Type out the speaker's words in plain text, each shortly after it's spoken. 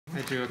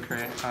I drew a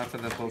crit off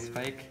of the full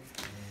spike.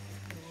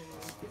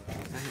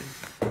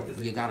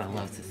 You gotta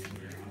love to see.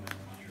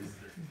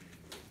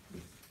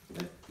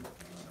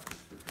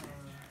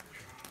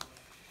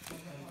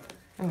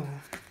 Oh.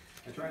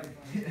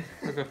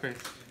 I'll go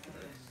first.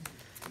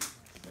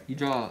 You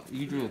drew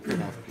a crit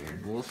off your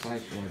bull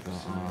spike or the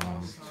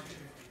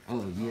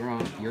oh,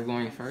 you're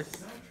going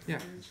first? Yeah.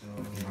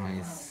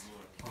 Nice.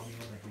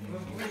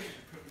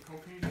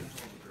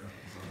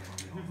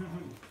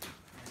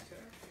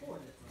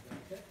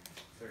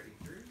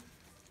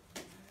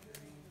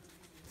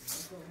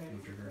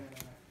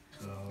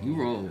 You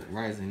rolled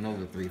Rising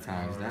Nova 3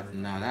 times.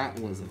 That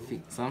was a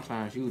feat.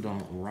 Sometimes you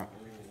don't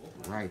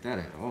write that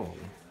at all.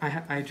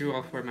 I drew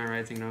all 4 of my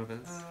Rising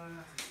Novas.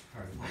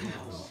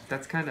 Wow.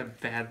 That's kind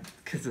of bad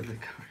because of the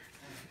card.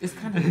 It's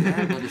kind of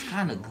bad, but it's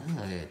kind of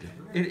good.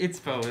 It's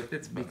both.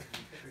 It's both.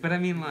 But I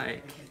mean,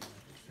 like,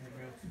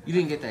 you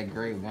didn't get that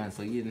grade 1,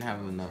 so you didn't have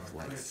enough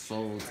like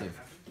soul to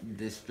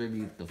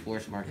distribute the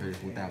force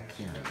markers without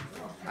caring.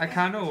 I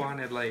kind of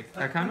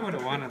would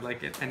have wanted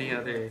like any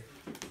other.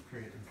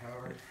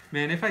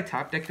 Man, if I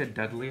top decked a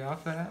Dudley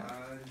off that,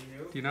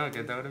 do you know how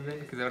good that would have been?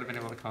 Because I would have been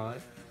able to call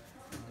it.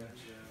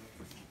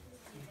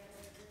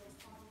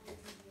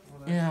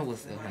 Yeah, I would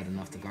still had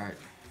enough to guard.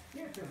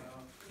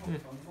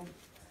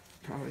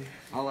 Probably.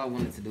 All I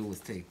wanted to do was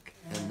take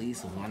at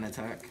least 1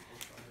 attack.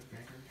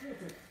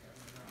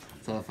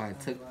 So if I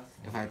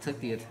took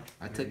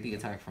the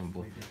attack from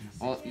both,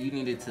 you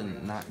needed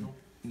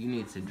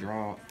to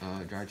draw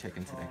check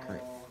into that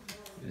crit.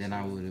 Then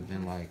I would have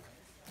been like,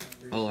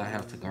 oh, I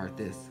have to guard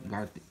this,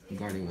 guard it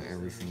with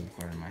every single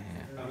card in my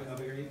hand,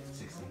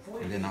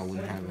 and then I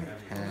wouldn't have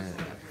had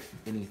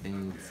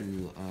anything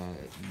to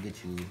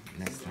get you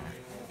next time.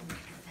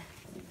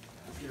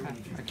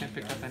 I can't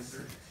pick up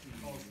anything.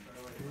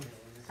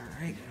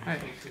 Alright.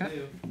 Alright, cut.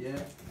 Yeah.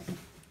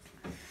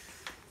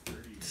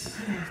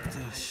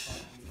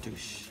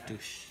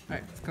 Douche.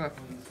 Alright, let's go up.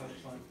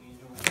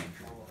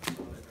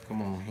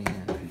 Come on,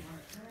 hand.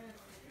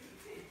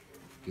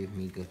 Give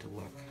me good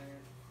luck.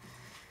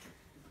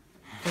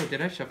 Oh,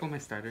 did I shuffle my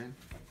starter in?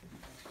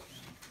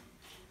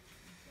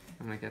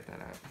 I'm gonna get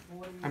that out.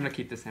 I'm gonna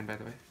keep this hand, by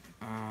the way.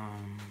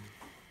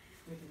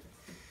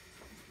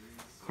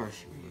 Of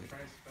course you would.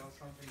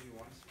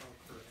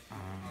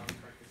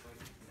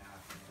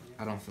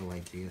 I don't feel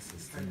like GS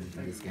is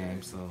in this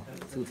game, so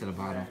 2 to the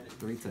bottom,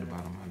 3 to the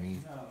bottom, I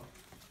mean.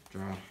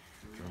 Draw.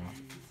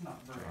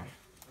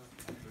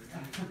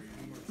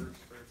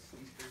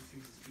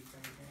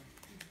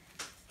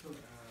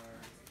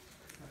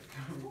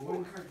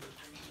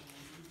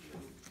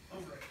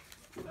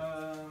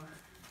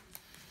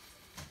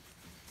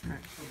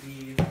 Alright. Will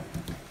be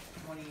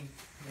 20.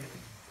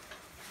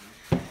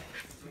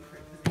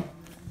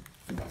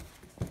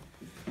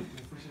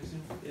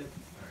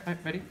 Alright,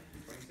 ready?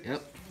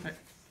 Yep. Alright.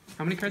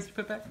 How many cards did you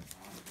put back?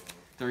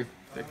 3.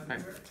 3.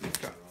 Alright,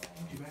 draw.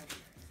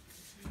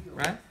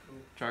 Right?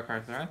 Draw a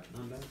card, right?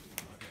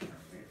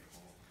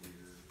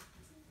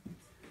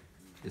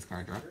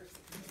 Discard draw.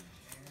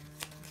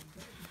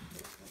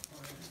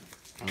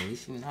 At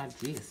least you're not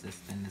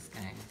G-assist in this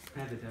game. I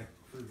had a deck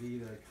for V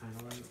that I kind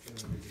of like,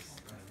 so I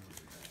just,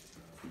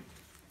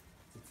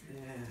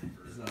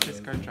 It's not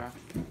Discard, draw.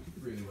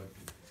 really what.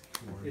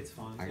 it's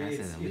fun. Like I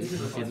said, at least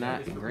you should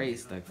not gray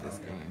stuck this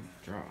game.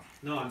 Draw.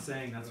 No, I'm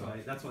saying that's what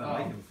I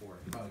like him for.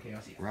 Oh, okay, I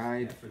see.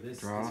 Ride, Yeah, for this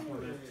draw.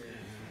 format,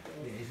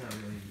 Yeah, he's not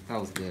really. That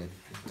was good.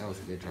 That was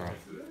a good draw.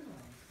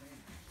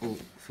 Oh,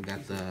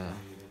 forgot the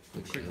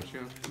quick Quick shield.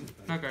 shield.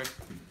 No guard.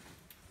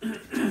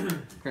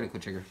 Critical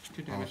trigger.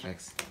 2 All damage.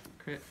 effects.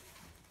 Crit.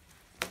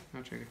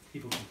 No trigger.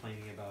 people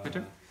complaining about, My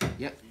turn?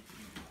 Yep.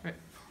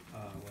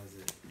 was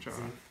it Draw.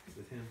 Zinc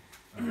with him?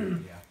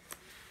 Yeah.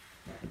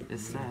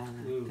 It's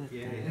Luke,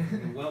 yeah.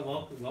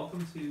 Well,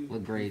 welcome to.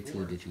 What grade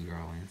 2 did you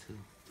draw into?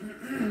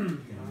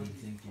 I'm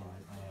thinking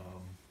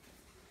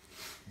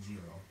 0.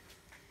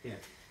 Yeah.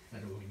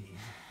 That's what we need.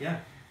 Yeah.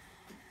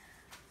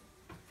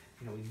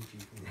 We need you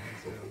from that,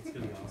 so it's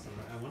gonna be awesome.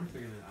 I wonder if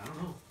they're gonna. I don't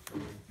know.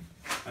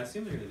 I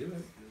assume they're gonna do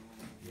it.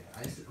 Yeah,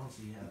 I just don't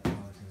see how.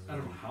 I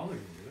don't know how they're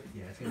gonna do it.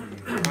 Yeah, it's gonna be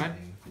a What?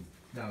 thing.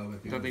 No,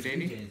 but Dudley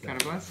Davey?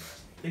 Kind of blast?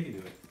 They can do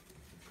it.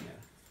 Yeah,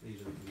 they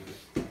usually can do it.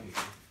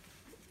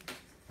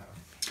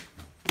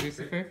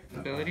 Lucifer.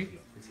 Ability.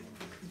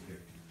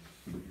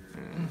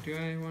 Do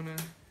I wanna...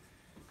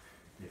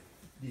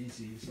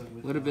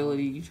 What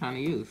ability are you trying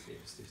to use?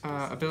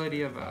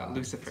 Ability of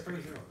Lucifer.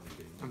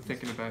 I'm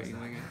thinking about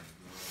using it.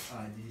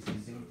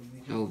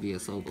 It will be a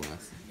Soul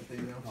Blast.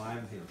 Oh, I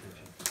haven't paid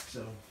attention.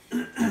 So,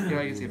 Yeah,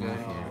 I use the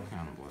ability.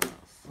 Counter blast.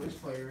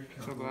 first player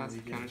So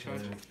blast, counter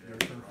charge. Their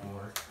turn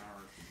 4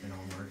 and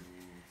onward.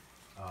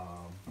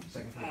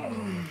 Second player can go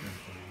on their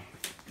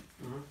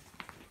turn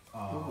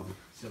 3.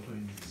 Still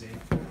putting the same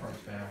 4 cards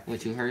back.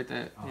 What, you heard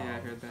that? Yeah, I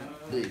heard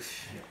that.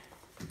 Leaf.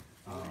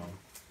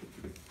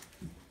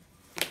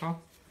 Call.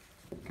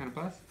 Kind of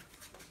blast.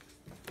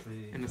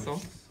 In the soul?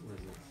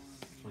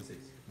 What is it?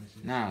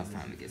 26. Now it's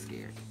time to get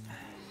scared.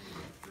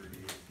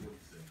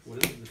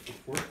 What is it? The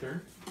 4th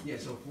turn? Yeah,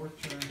 so 4th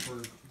turn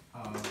for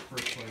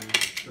first player,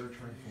 3rd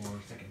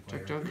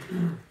Check, player. check.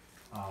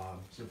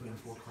 So putting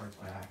 4 cards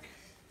back.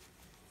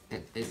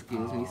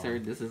 Excuse me, sir.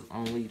 This is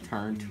only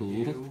turn 2.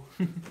 You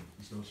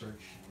still search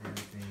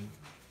everything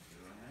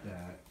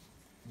that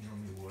you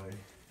normally would,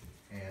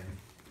 and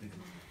the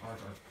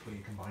cards are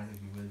played combined with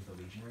you with the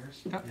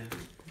Legionnaires. Yep. Yeah.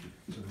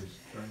 So there's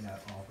throwing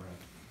that off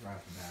right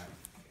off the bat.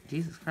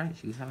 Jesus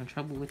Christ, you having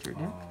trouble with your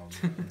deck?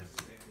 And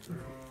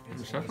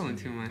I'm shuffling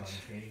too much.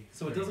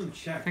 So it doesn't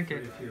check Thank you.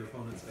 if your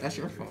opponent's. That's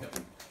your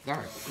fault.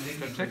 Guard.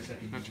 Go check.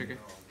 No trigger.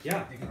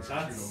 Yeah, You can that's switch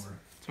it over.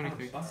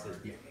 23. busted.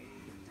 Yeah.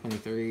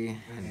 23,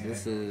 and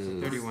this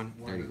is 31.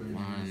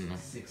 31.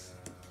 6. So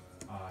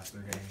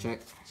they're getting Check.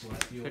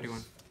 Celestials,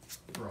 31.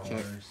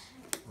 Brawlers,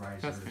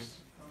 That's Risers,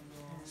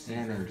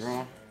 Stand and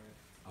draw.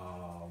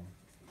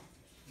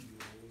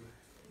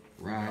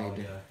 Ride.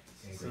 Gallia,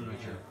 and So, Great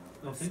Witcher.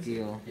 oh, thanks.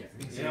 Skill. Yeah,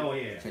 Yeah, oh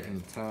yeah. Checking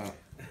the top.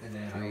 and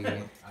then 3. so,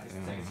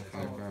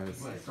 5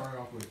 cards. but starting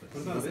off with What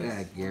about What's this?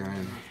 that,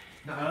 Garen?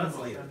 No, Oh, that's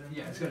later.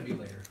 Yeah, it's gonna be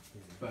later,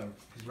 but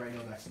because right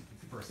now that's the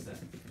first set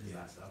is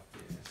that stuff.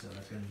 So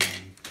that's gonna be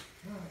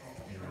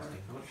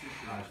interesting.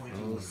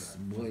 22. Those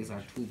boys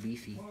are too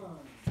beefy.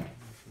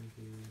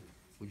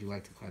 Would you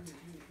like to cut?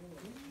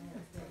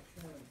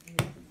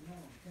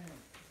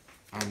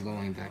 I'm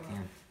going back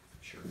in.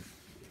 Sure.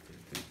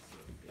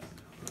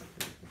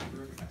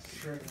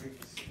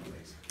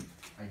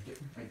 I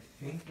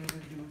think they're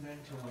gonna do that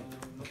until like the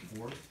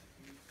 4th,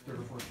 3rd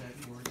or 4th set,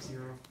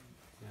 4-0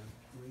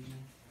 region.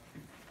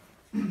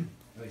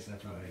 At least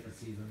that's what I could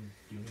see them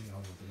doing. I don't know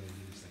if they're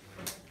gonna do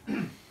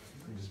second.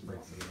 It just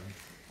breaks it around.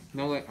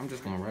 No way, I'm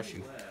just gonna rush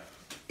you.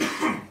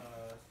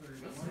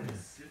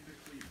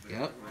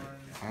 Yep.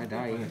 I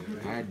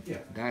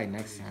die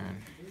next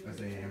turn. I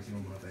say every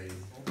single month I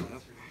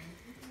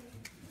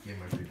get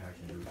my free packs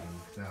and everything.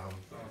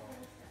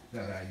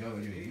 Now that I know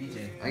they're doing DJ,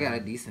 I got a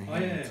decent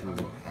hand to at now we're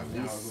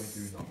going least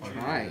through the hard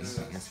try ones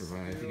and to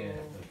survive.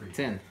 get the free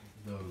 10.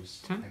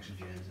 those 10? extra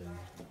gems and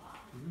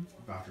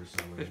vouchers so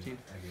when 15.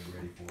 I get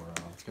ready for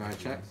Do I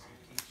check?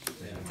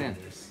 yeah. 10.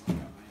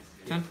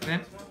 10. Then.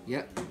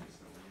 Yep.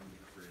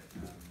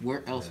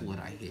 Where else would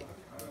I hit?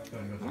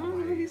 Gonna go Oh,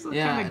 through he's looking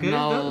Yeah, kinda good.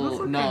 Those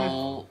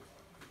no,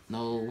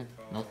 look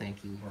no,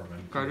 thank you. my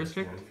Guard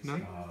restrict? No?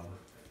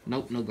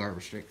 Nope, no guard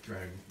restrict.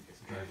 drag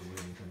the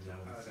balloon comes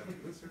out.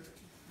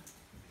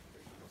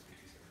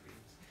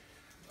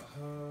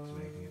 So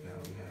making it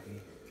that be happy.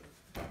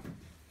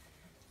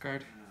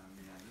 Guard.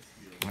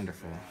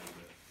 Wonderful.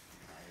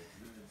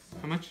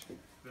 How much?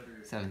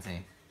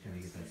 17. Can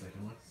we get that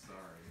second one?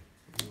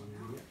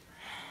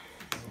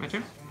 My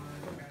turn?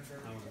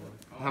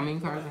 How many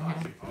cards I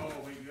have?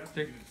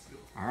 3.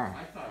 Alright.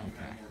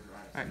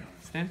 Alright.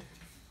 Stand.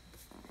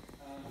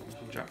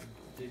 Drop.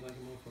 Dig like a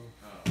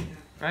mofo.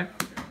 Right?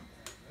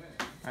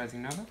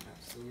 Rising Nova?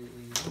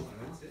 Absolutely no.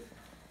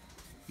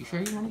 You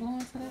sure you want to go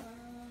into that?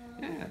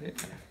 Yeah, yeah.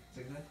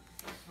 Second one?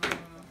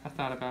 I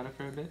thought about it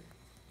for a bit.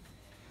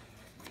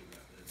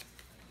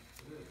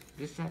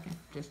 Just checking.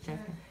 Just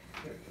checking.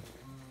 Yeah,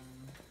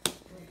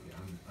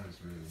 I just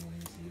really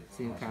wanting to see it.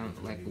 Seems kind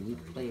of like a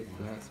weak play if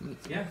you ask me.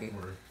 Yeah. Okay.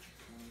 Or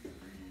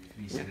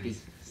be Whoopee.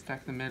 cities.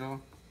 Stack the middle.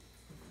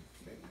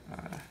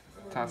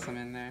 Toss them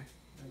in there.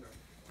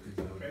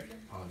 Because that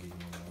would probably be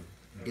one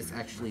of It's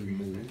actually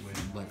moved,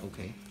 but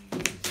okay. I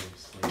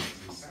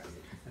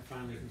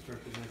finally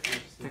constructed my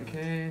first.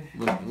 Okay.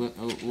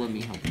 Let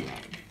me help you out. Are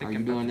Thinking you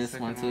about doing the this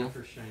one second too?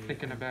 For shiny.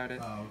 Thinking about it.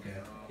 Oh, okay.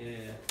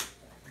 Yeah.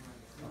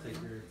 I'll take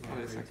your Oh, the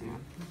grade second two.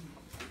 one.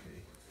 Okay.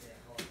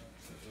 Not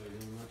really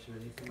doing much of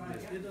anything, but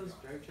it does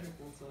drive check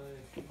once I.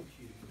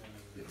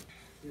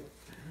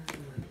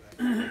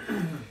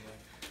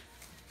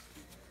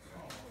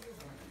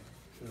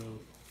 So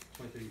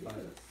 2035.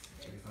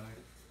 35.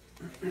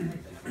 You're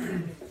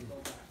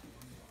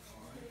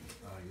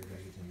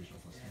gonna get an additional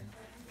plus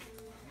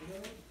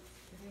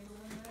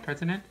 10.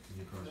 Cards in hand?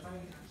 New cards from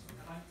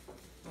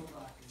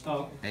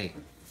Oh, Hey,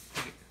 13.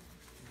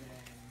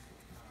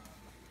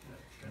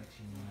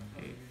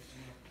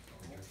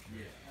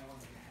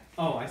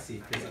 oh, I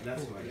see.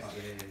 That's what I thought.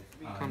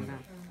 Yeah. Calm down.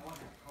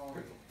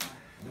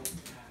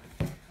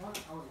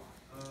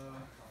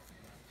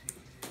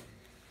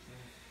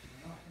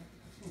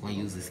 want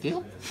to use the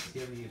skill? Do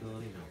you have any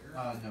ability No.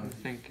 I'm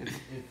thinking. If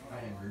I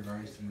had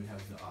regards, you would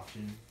have the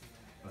option,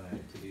 but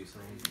to do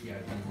something? yeah,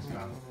 then this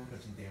guy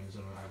put some damage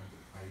on it.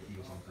 I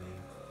heal something.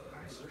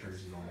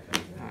 Jersey on the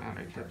thing. I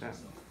did that.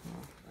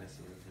 I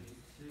see.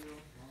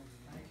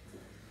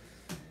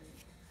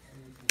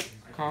 Okay.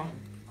 Call.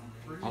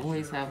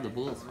 Always have the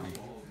bulls fight.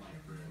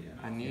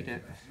 I need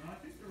it.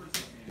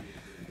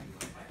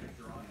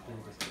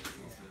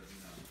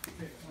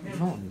 You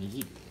don't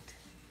need it.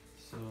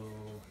 So.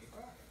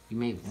 You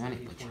may want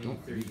it, but you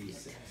don't need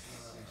it.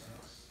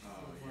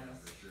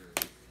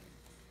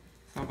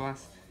 So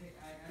blessed.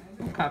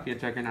 We'll copy a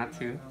Juggernaut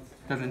too.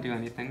 Doesn't do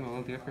anything, but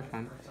we'll do it for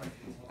fun.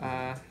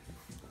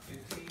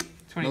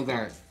 20. No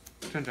guard.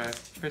 Twin drive.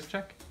 First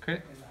check.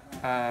 Crit.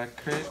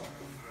 Crit.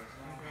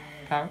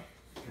 Power.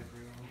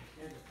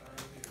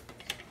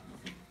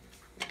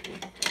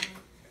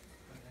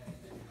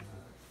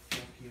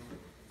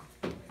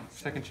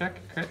 Second check.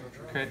 Crit.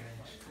 Crit.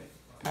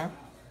 Power.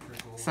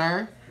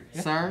 Sir,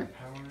 Yeah. sir,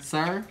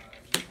 sir.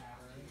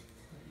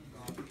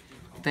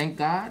 Thank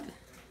God.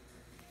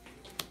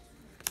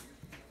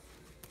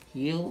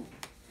 Heal.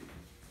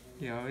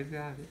 You always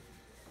got it.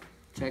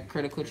 Check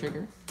critical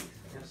trigger.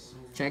 Yes.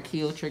 Check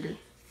heal trigger.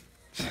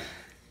 Pick the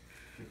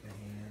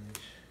hand.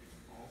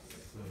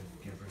 So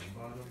get rid of the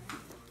bottom.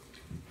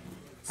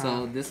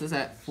 So this is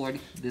at 40.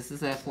 This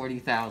is at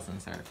 40,000,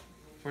 sir.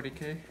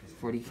 40k.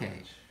 40K.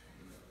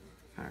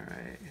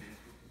 Alright.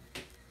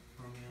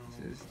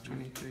 This is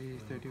 23,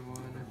 31.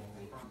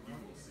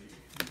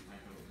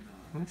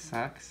 That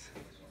sucks.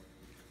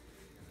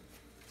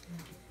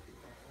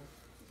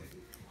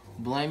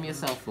 Blame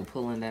yourself for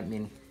pulling that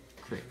many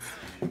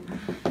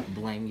crits.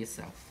 Blame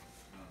yourself.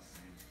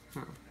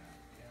 Huh.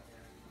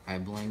 I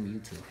blame you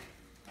too.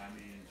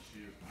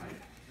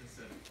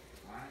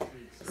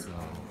 So,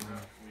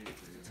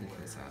 take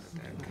this out of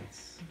that.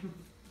 That's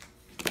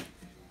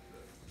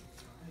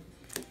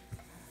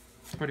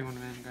 41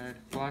 Vanguard.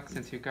 Block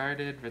since you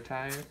guarded.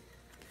 Retire.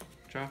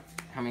 Draw.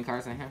 How many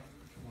cards in here?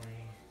 20,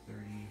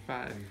 30,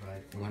 5.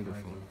 35,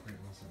 Wonderful. 45, print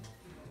Wilson.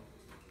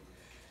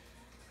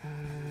 Uh,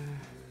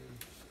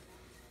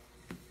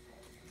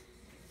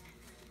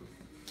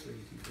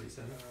 32,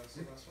 37.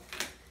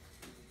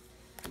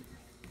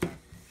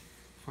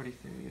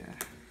 43, yeah.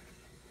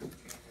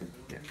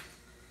 Yeah.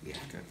 Yeah.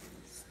 Good.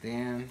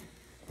 Stand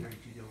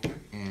 32 double.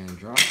 and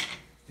draw.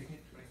 Take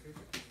it.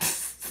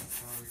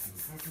 Power to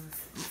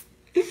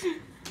recover.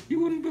 You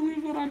wouldn't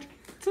believe what I drew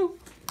into.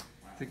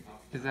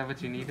 Is that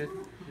what you needed?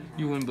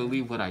 You wouldn't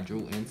believe what I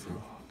drew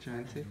into. Drew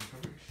into?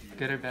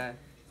 Good or bad?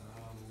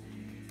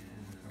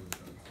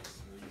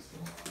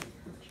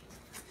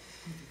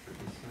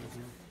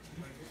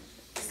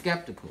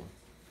 Skeptical.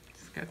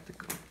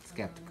 Skeptical.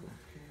 Skeptical.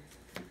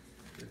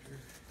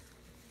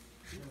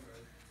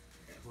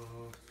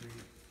 12,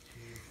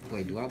 32,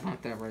 Wait, do I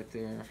want that right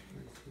there?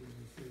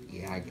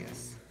 Yeah, I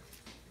guess.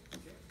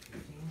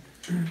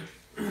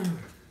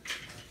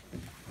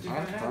 I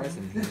have cards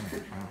in here.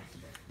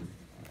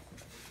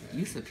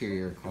 You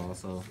superior call,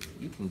 so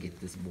you can get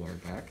this board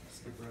back.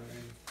 Skip right.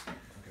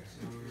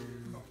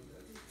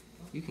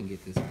 You can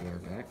get this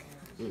board back.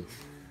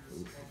 Oof.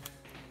 Oof.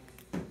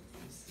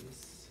 What's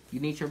this? You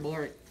need your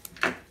board?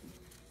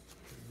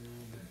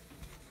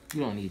 You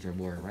don't need your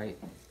board, right?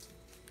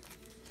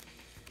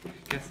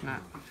 Guess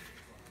not.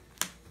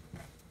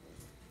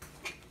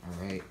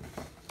 Alright.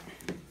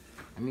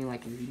 I mean,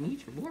 like, if you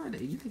need your board,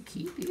 you can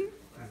keep it.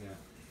 I got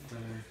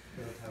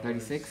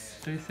 36?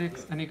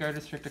 36. Any guard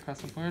restrict across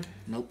the board?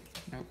 Nope.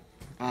 Nope.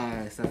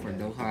 Except for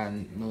Doha,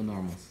 no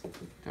normals.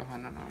 Doha,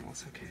 no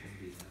normals. Okay.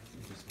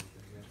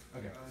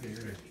 Okay, yeah, you're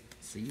good.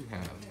 So you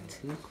have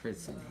 2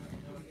 crits in here.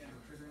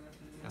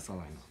 That's all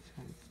I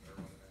know.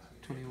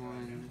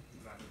 21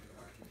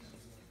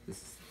 This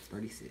is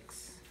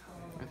 36.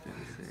 or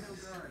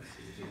 36.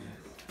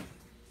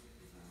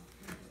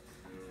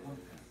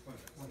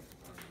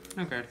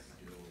 No guard.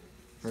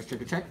 First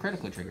trigger check,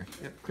 critical trigger.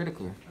 Yep.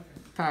 Critical.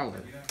 Power.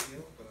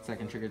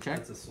 Second trigger check.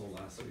 That's a soul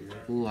last week,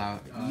 right? Ooh, I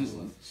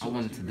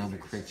wanted to double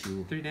crit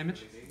you. 3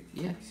 damage.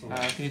 Yeah.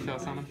 Can you fill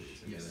summon?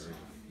 Yes.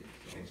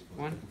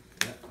 1,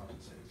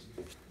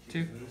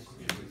 2,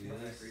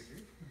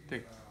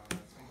 3.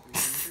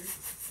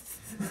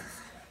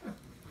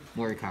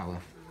 Morikawa.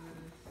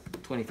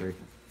 23.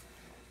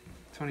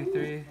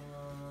 23.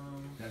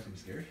 That's gonna be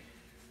scary.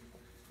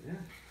 Yeah.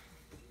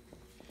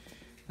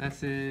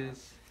 This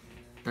is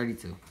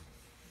 32. No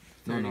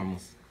 30.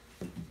 normals.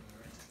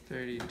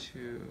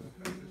 32.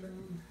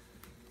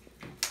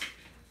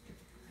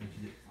 Don't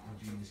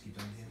you just keep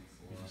down here?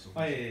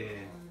 Oh, yeah.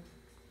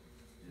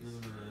 No.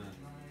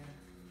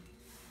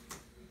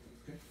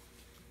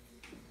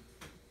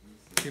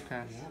 2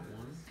 pass.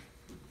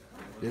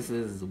 This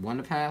is 1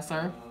 to pass,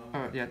 sir.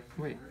 Oh, yeah.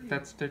 Wait.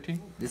 That's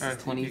 13? This Oh,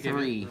 is so you gave it-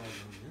 23.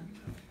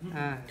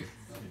 Ah.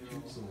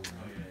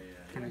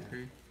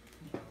 23.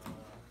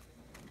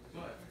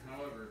 But,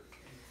 however,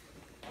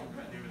 I'm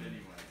gonna do it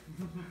anyway.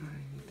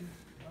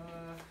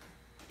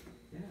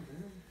 Yeah,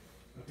 man.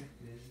 Okay,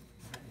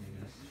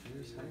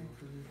 There's hiding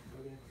from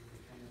okay.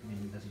 I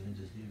mean, that's what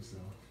ninjas do, so.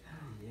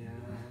 Yeah.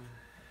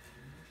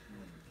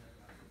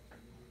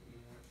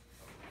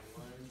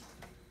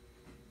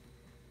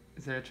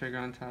 Is there a trigger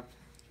on top?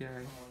 Yeah.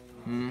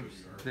 Hmm.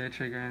 Is there a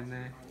trigger in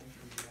there?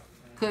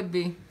 Could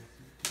be.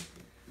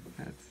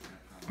 That's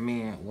I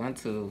mean, 1,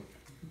 2,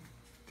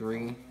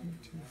 3,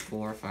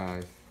 4,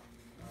 5.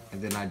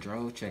 And then I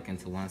drove check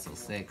into 1, so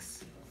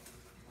 6.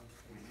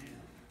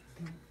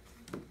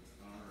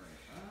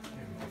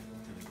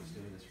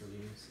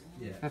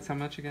 Yeah. that's how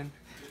much again?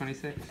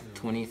 26?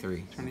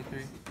 23. 23?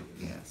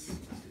 Yes.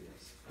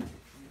 Oh,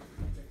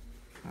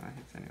 that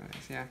hits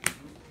anyways. Yeah.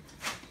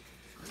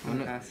 One One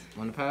to pass.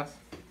 One to pass?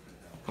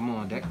 Come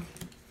on, deck.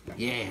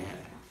 Yeah.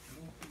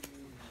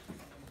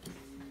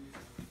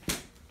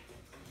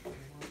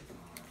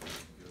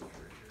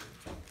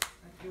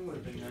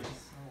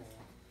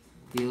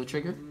 Heal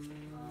trigger?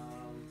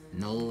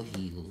 No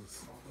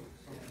heals.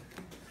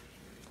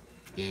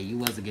 Yeah, you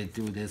wasn't getting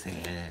through this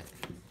hand.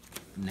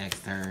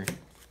 next turn.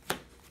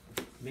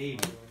 Maybe.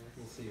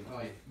 We'll see.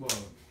 Like, well,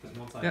 Because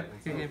one side. Yeah, one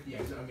good side. game. yeah,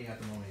 'cause I mean,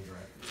 at the moment, you're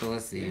right. So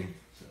let's see.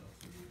 So,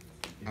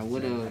 I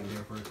would've-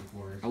 There first, of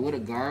course. I would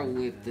have guard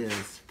with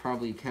this,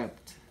 probably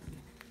kept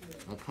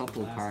a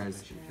couple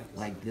cards,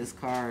 like this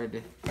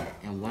card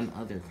and one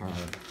other card.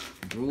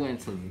 Drew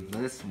into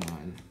this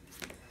one,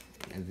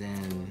 and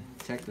then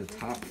check the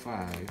top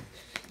 5.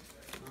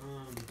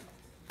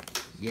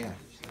 Yeah.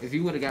 If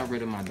you would have got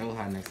rid of my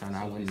Doha next turn,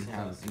 I wouldn't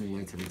have any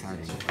way to retire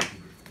it.